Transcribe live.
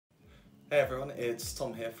Hey everyone, it's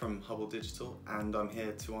Tom here from Huble Digital, and I'm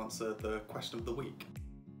here to answer the question of the week.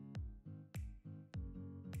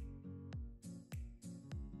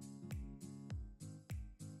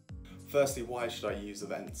 Firstly, why should I use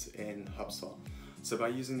events in HubSpot? So by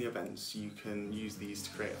using the events, you can use these to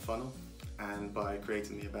create a funnel, and by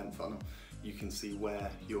creating the event funnel, you can see where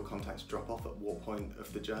your contacts drop off at what point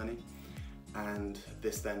of the journey. And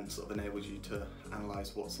this then sort of enables you to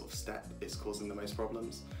analyse what sort of step is causing the most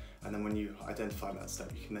problems. And then when you identify that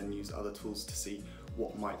step, you can then use other tools to see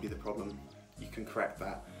what might be the problem. You can correct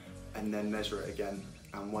that and then measure it again.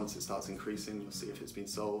 And once it starts increasing, you'll see if it's been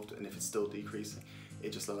solved, and if it's still decreasing,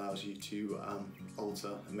 it just allows you to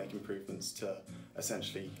alter and make improvements to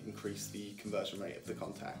essentially increase the conversion rate of the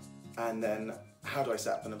contact. And then how do I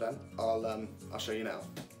set up an event? I'll show you now.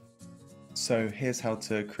 So here's how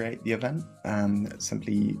to create the event.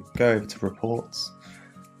 Simply go over to Reports,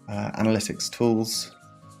 Analytics Tools,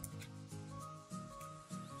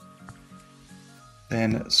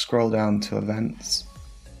 then scroll down to Events,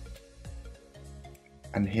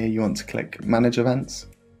 and here you want to click Manage Events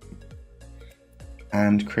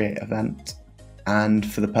and Create Event. And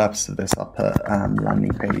for the purpose of this, I'll put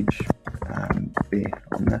landing page B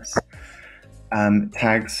on this.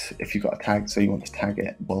 Tags, if you've got a tag, so you want to tag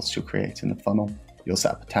it whilst you're creating the funnel, you'll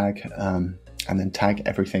set up a tag and then tag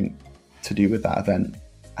everything to do with that event,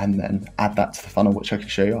 and then add that to the funnel, which I can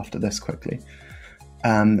show you after this quickly.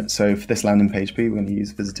 So for this landing page B, we're going to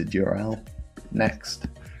use visited URL. Next,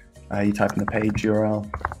 you type in the page URL,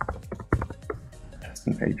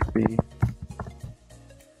 testing page B,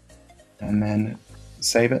 and then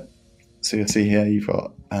save it. So you'll see here you've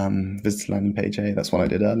got visited landing page A, that's what I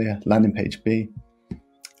did earlier, landing page B,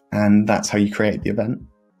 and that's how you create the event.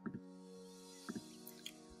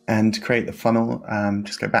 And to create the funnel,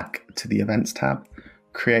 just go back to the Events tab,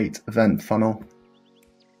 create event funnel,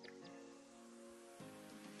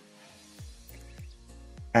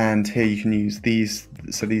 and here you can use these.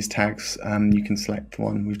 So these tags, you can select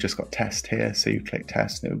one. We've just got test here, so you click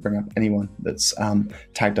test and it will bring up anyone that's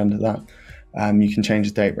tagged under that. You can change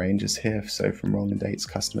the date ranges here, so from rolling dates,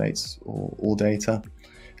 custom dates, or all data.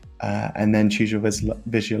 And then choose your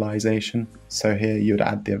visualization. So here you would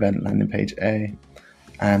add the event landing page A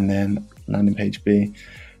and then landing page B.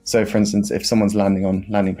 So for instance, if someone's landing on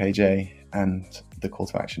landing page A and the call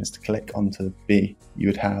to action is to click onto B, you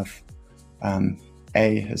would have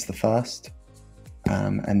A as the first,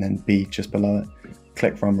 and then B just below it.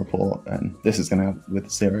 Click run report, and this is going to have with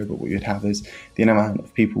 0, but what you'd have is the amount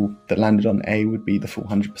of people that landed on A would be the full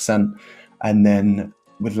 100%, and then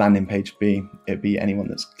with landing page B, it'd be anyone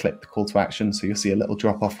that's clicked the call to action. So you'll see a little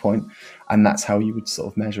drop off point, and that's how you would sort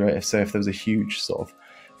of measure it. So if there was a huge sort of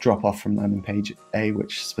drop off from landing page A,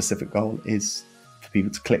 which specific goal is for people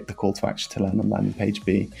to click the call to action to land on landing page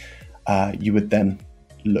B, you would then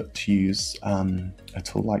look to use a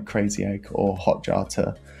tool like Crazy Egg or Hotjar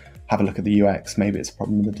to have a look at the UX. Maybe it's a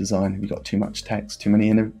problem with the design. Have you got too much text, too many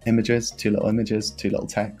images, too little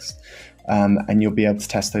text? And you'll be able to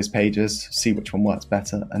test those pages, see which one works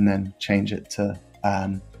better, and then change it to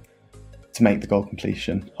make the goal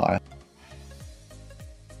completion higher.